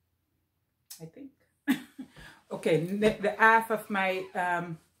 I think. Okay, the half of my,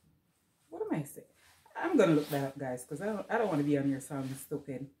 what am I saying? I'm going to look that up, guys, because I don't want to be on here sounding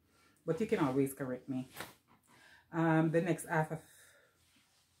stupid. But you can always correct me. The next half of,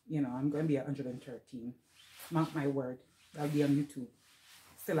 you know, I'm going to be 113. Mark my word. I'll be on YouTube.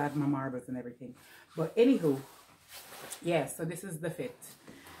 Still have my marbles and everything. But anywho, yeah, so this is the fit.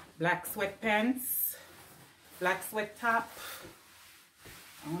 Black sweatpants, black sweat top.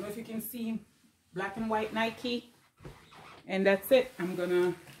 I don't know if you can see black and white Nike. And that's it. I'm going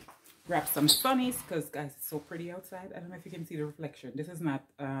to grab some sunnies because, guys, it's so pretty outside. I don't know if you can see the reflection. This is not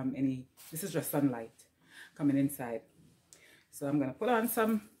this is just sunlight coming inside. So I'm going to put on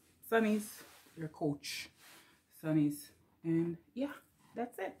some sunnies, your Coach sunnies. And yeah,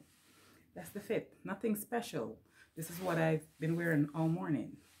 that's it. That's the fit. Nothing special. This is what I've been wearing all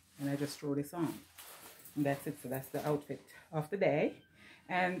morning. And I just throw this on. And that's it. So that's the outfit of the day.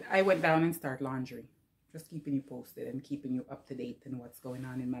 And I went down and started laundry. Just keeping you posted and keeping you up to date in what's going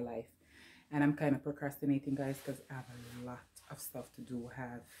on in my life. And I'm kind of procrastinating, guys, because I have a lot of stuff to do. I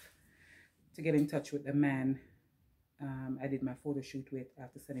have to get in touch with the man I did my photo shoot with. I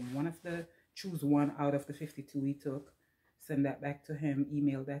have to send him choose one out of the 52 he took. Send that back to him,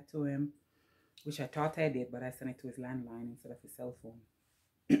 email that to him, which I thought I did, but I sent it to his landline instead of his cell phone.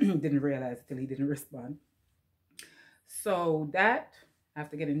 Didn't realize it till he didn't respond. So that, I have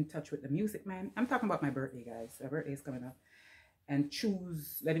to get in touch with the music man. I'm talking about my birthday, guys. My birthday is coming up. And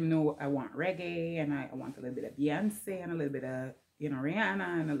let him know I want reggae, and I want a little bit of Beyonce, and a little bit of, you know,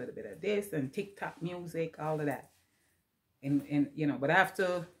 Rihanna, and a little bit of this, and TikTok music, all of that. And you know, but I have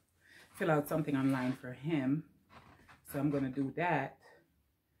to fill out something online for him. So I'm going to do that.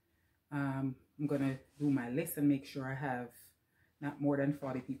 I'm going to do my list and make sure I have not more than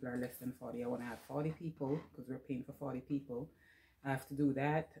 40 people or less than 40. I want to have 40 people because we're paying for 40 people. I have to do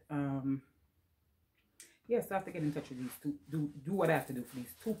that. Yes, I have to get in touch with these two, do what I have to do for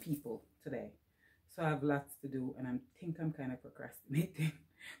these 2 people today. So I have lots to do, and I think I'm kind of procrastinating,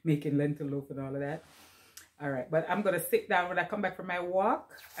 making lentil loaf and all of that. All right, but I'm going to sit down when I come back from my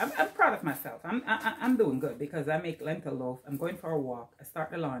walk. I'm proud of myself. I'm doing good because I make lentil loaf. I'm going for a walk. I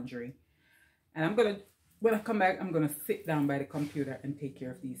start the laundry. And I'm going to, when I come back, I'm going to sit down by the computer and take care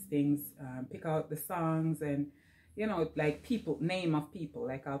of these things. Pick out the songs and, you know, like name of people.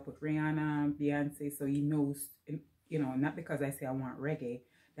 Like I'll put Rihanna, Beyonce, so he knows, you know, not because I say I want reggae.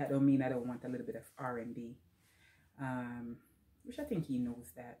 That don't mean I don't want a little bit of R&B. Which I think he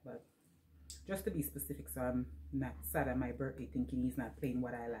knows that, but just to be specific, so I'm not sad at my birthday thinking he's not playing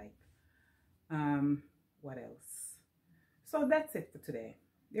what I like. What else? So that's it for today.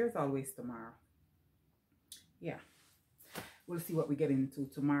 There's always tomorrow. Yeah. We'll see what we get into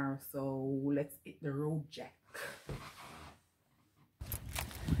tomorrow. So let's hit the road, Jack.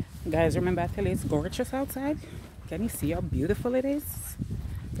 Guys, remember I tell you it's gorgeous outside? Can you see how beautiful it is?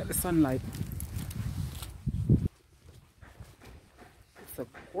 Look at the sunlight. It's a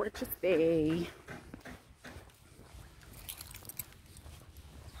gorgeous day.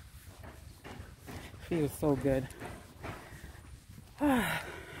 Feels so good.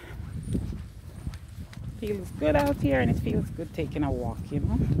 Feels good out here, and it feels good taking a walk, you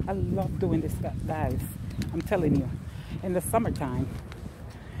know. I love doing this, guys. I'm telling you, in the summertime,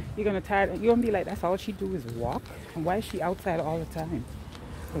 you're gonna you're gonna be like, that's all she do is walk, and why is she outside all the time?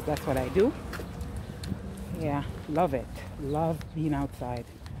 Because that's what I do. Yeah, love it. Love being outside.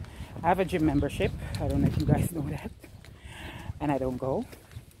 I have a gym membership. I don't know if you guys know that. And I don't go.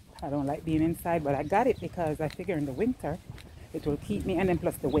 I don't like being inside, but I got it because I figure in the winter it will keep me, and then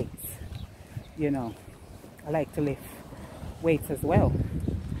plus the weights. You know, I like to lift weights as well.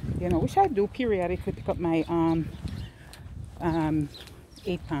 You know, which I do periodically pick up my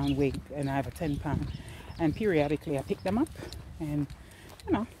 8-pound weight, and I have a 10-pound, and periodically I pick them up, and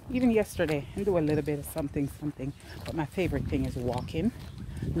you know, even yesterday, and do a little bit of something. But my favorite thing is walking.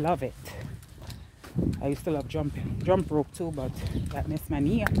 Love it. I used to love jump rope too, but that messed my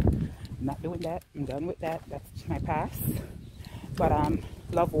knee up. I'm not doing that. I'm done with that. That's my past. But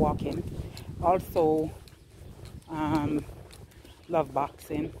love walking. Also, love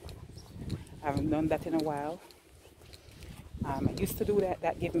boxing. I haven't done that in a while. I used to do that.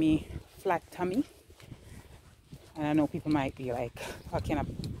 That gave me flat tummy. And I know people might be like, how can I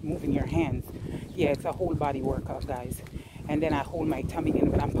move in your hands? Yeah, it's a whole body workout, guys. And then I hold my tummy in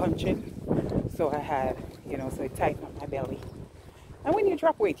when I'm punching. So I had, you know, so it tightened up my belly. And when you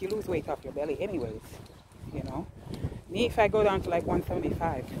drop weight, you lose weight off your belly anyways, you know. Me, if I go down to like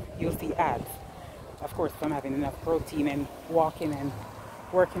 175, you'll see abs. Of course, if I'm having enough protein and walking and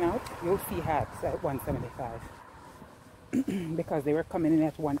working out, you'll see abs at 175. Because they were coming in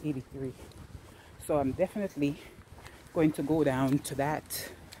at 183. So I'm definitely going to go down to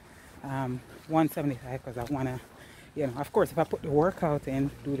that 175 because I want to, you know, of course, if I put the workout in,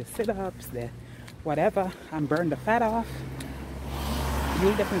 do the sit-ups, the whatever, and burn the fat off,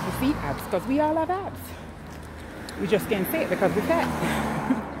 you'll definitely see abs because we all have abs. We just can't say it because we're fat.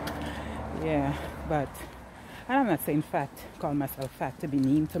 Yeah, but I'm not saying fat, call myself fat to be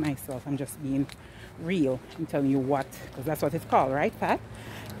mean to myself. I'm just being real and telling you what, because that's what it's called, right? Fat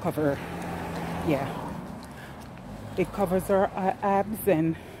cover, yeah, it covers our abs,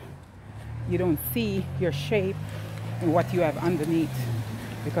 and you don't see your shape and what you have underneath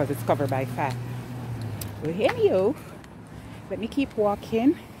because it's covered by fat. Well, anyhow, let me keep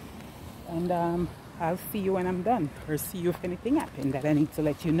walking, and I'll see you when I'm done, or see you if anything happened that I need to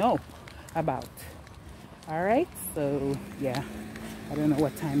let you know about. All right, so yeah, I don't know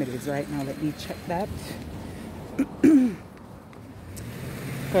what time it is right now. Let me check that.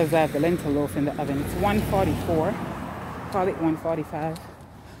 Because I have the lentil loaf in the oven. It's 144. Call it 145.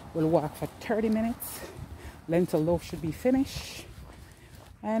 We'll walk for 30 minutes. Lentil loaf should be finished.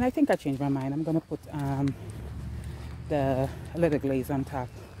 And I think I changed my mind. I'm going to put a little glaze on top.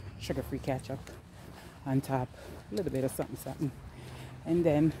 Sugar-free ketchup on top. A little bit of something. And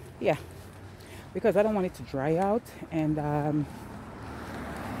then, yeah. Because I don't want it to dry out. And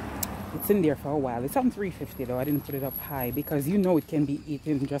it's in there for a while. It's on 350 though. I didn't put it up high because you know it can be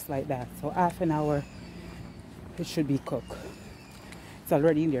eaten just like that. So half an hour it should be cooked. It's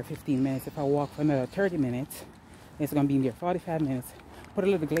already in there 15 minutes. If I walk for another 30 minutes, it's going to be in there 45 minutes. Put a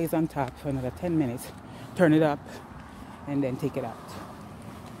little glaze on top for another 10 minutes. Turn it up and then take it out.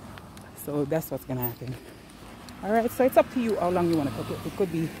 So that's what's going to happen. Alright, so it's up to you how long you want to cook it. It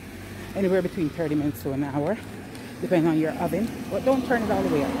could be anywhere between 30 minutes to an hour, depending on your oven. But don't turn it all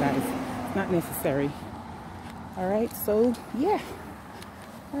the way up, guys. It's not necessary. Alright, so yeah.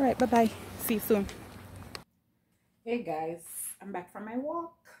 Alright, bye-bye. See you soon. Hey guys, I'm back from my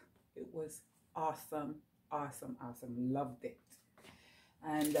walk. It was awesome. Loved it.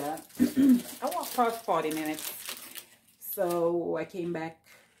 And I walked for 40 minutes. So I came back.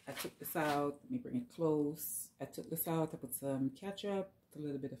 I took this out. Let me bring it close. I took this out. I put some ketchup, a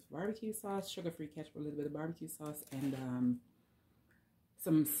little bit of barbecue sauce, sugar-free ketchup, a little bit of barbecue sauce, and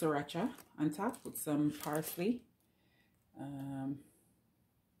some sriracha on top with some parsley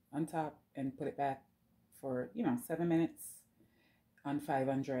on top, and put it back for 7 minutes on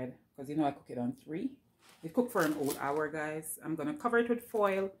 500 because I cook it on 3. It cooked for an whole hour, guys. I'm gonna cover it with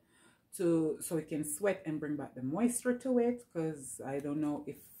foil so it can sweat and bring back the moisture to it, because I don't know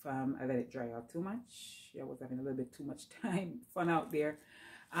if I let it dry out too much. I was having a little bit too much fun out there.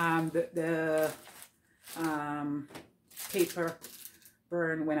 The paper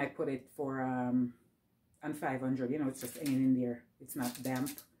burn when I put it for on 500. It's just hanging in there. It's not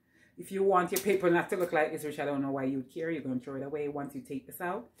damp. If you want your paper not to look like this, which I don't know why you'd care, you're going to throw it away. Once you take this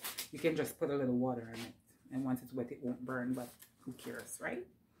out, you can just put a little water on it. And once it's wet, it won't burn, but who cares, right?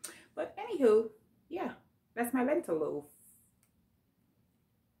 But anywho, yeah, that's my lentil loaf.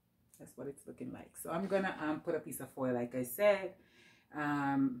 That's what it's looking like. So I'm going to put a piece of foil, like I said.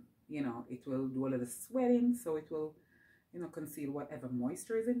 It will do a little sweating, so it will, conceal whatever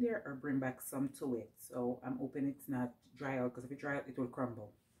moisture is in there or bring back some to it. So I'm hoping it's not dry out, because if it dry out, it will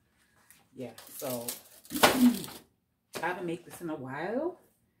crumble. Yeah, so I haven't made this in a while,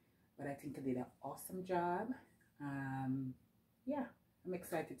 but I think I did an awesome job. Yeah, I'm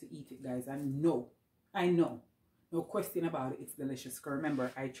excited to eat it, guys. I know, no question about it. It's delicious.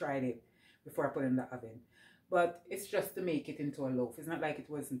 Remember, I tried it before I put it in the oven, but it's just to make it into a loaf. It's not like it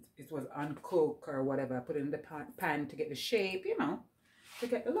was uncooked or whatever. I put it in the pan to get the shape, to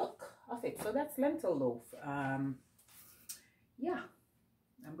get the look of it. So that's lentil loaf. Yeah.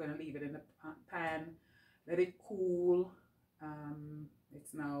 I'm going to leave it in the pan, let it cool.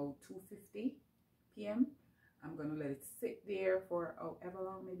 It's now 2:50 p.m. I'm going to let it sit there for however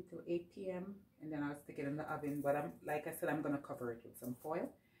long, maybe till 8 p.m. and then I'll stick it in the oven. But like I said, I'm going to cover it with some foil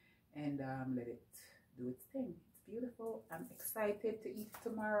and let it do its thing. It's beautiful. I'm excited to eat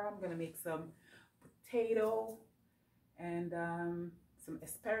tomorrow. I'm going to make some potato and some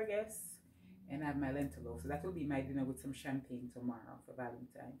asparagus, and I have my lentil loaf. So that will be my dinner with some champagne tomorrow for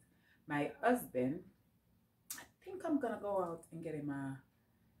Valentine's. My husband, I think I'm gonna go out and get him a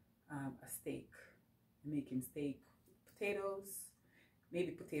steak. Make him steak, potatoes,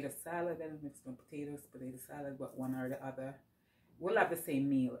 maybe potato salad. I don't know if it's going potato salad, but one or the other. We'll have the same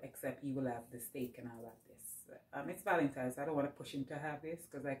meal, except he will have the steak and I'll have this. It's Valentine's. I don't want to push him to have this,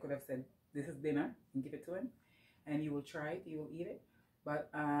 because I could have said this is dinner and give it to him, and he will try it, he will eat it. But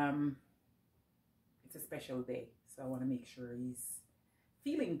it's a special day, so I want to make sure he's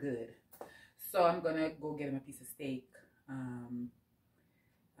feeling good. So I'm gonna go get him a piece of steak.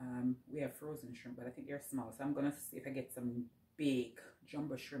 We have frozen shrimp, but I think they're small. So I'm gonna see if I get some big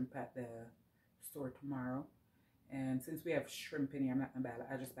jumbo shrimp at the store tomorrow. And since we have shrimp in here, I'm not gonna buy it.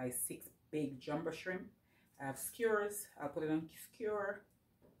 I just buy 6 big jumbo shrimp. I have skewers. I'll put it on skewer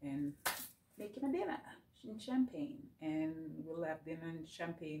and make him a dinner and champagne. And we'll have dinner and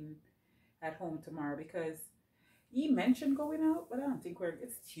champagne at home tomorrow because he mentioned going out, but I don't think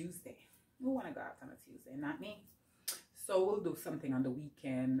it's Tuesday. We want to go out on a Tuesday, not me. So we'll do something on the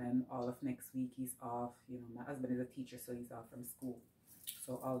weekend, and all of next week he's off. You know, my husband is a teacher, so he's off from school.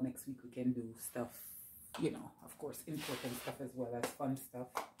 So all next week we can do stuff, you know, of course, important stuff as well as fun stuff.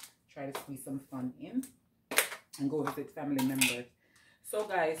 Try to squeeze some fun in and go visit family members. So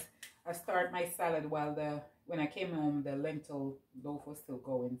guys, I start my salad while when I came home, the lentil loaf was still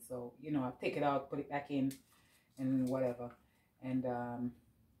going. So, you know, I take it out, put it back in and whatever. And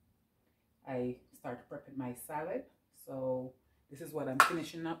I start prepping my salad. So this is what I'm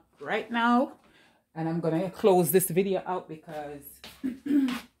finishing up right now. And I'm going to close this video out because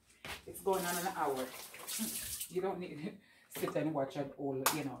it's going on an hour. You don't need to sit and watch it all,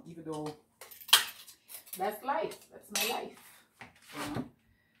 you know, even though that's life. That's my life. You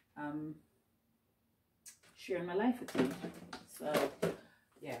know, sharing my life with you. So,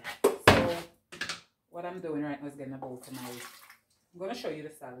 yeah. So, what I'm doing right now is getting a bowl for I'm going to show you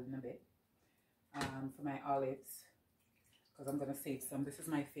the salad in a bit. For my olives. Because I'm going to save some. This is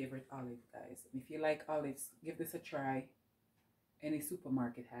my favorite olive, guys. And if you like olives, give this a try. Any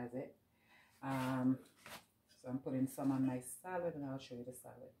supermarket has it. So I'm putting some on my salad and I'll show you the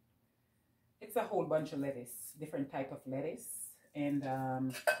salad. It's a whole bunch of lettuce, different type of lettuce. And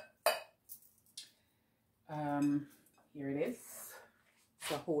here it is.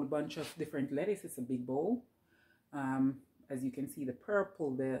 It's a whole bunch of different lettuce. It's a big bowl. As you can see, the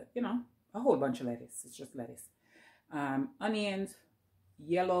purple, you know, a whole bunch of lettuce. It's just lettuce. Onions,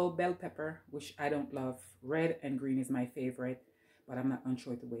 yellow bell pepper, which I don't love. Red and green is my favorite, but I'm not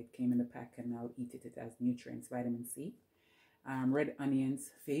unsure the way it came in the pack, and I'll eat it. It has nutrients, vitamin C. Red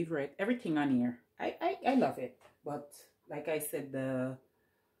onions, favorite. Everything on here, I love it. But like I said, the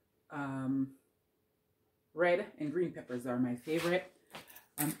red and green peppers are my favorite.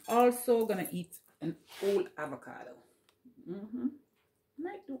 I'm also gonna eat an whole avocado.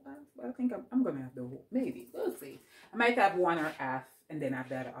 Might do half, but I think I'm gonna have the whole. Maybe we'll see. I might have one or half, and then have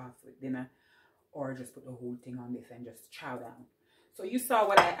that off with dinner, or just put the whole thing on this and just chow down. So you saw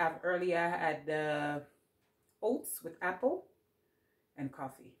what I have earlier. I had the oats with apple and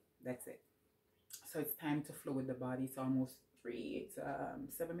coffee. That's it. So it's time to flow with the body. It's almost 3. It's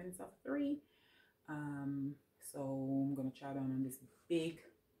 7 minutes after 3. So I'm gonna chow down on this big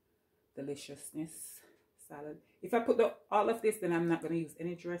deliciousness salad. If I put all of this, then I'm not gonna use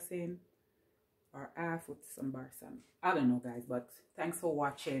any dressing or half with some balsam. I don't know, guys, but thanks for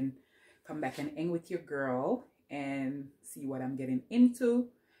watching. Come back and hang with your girl and see what I'm getting into.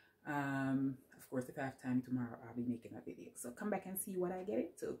 Of course, if I have time tomorrow, I'll be making a video. So come back and see what I get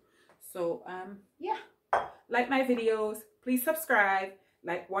into. So yeah, like my videos, please subscribe,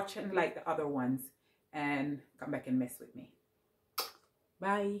 watch and like the other ones, and come back and mess with me.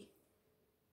 Bye.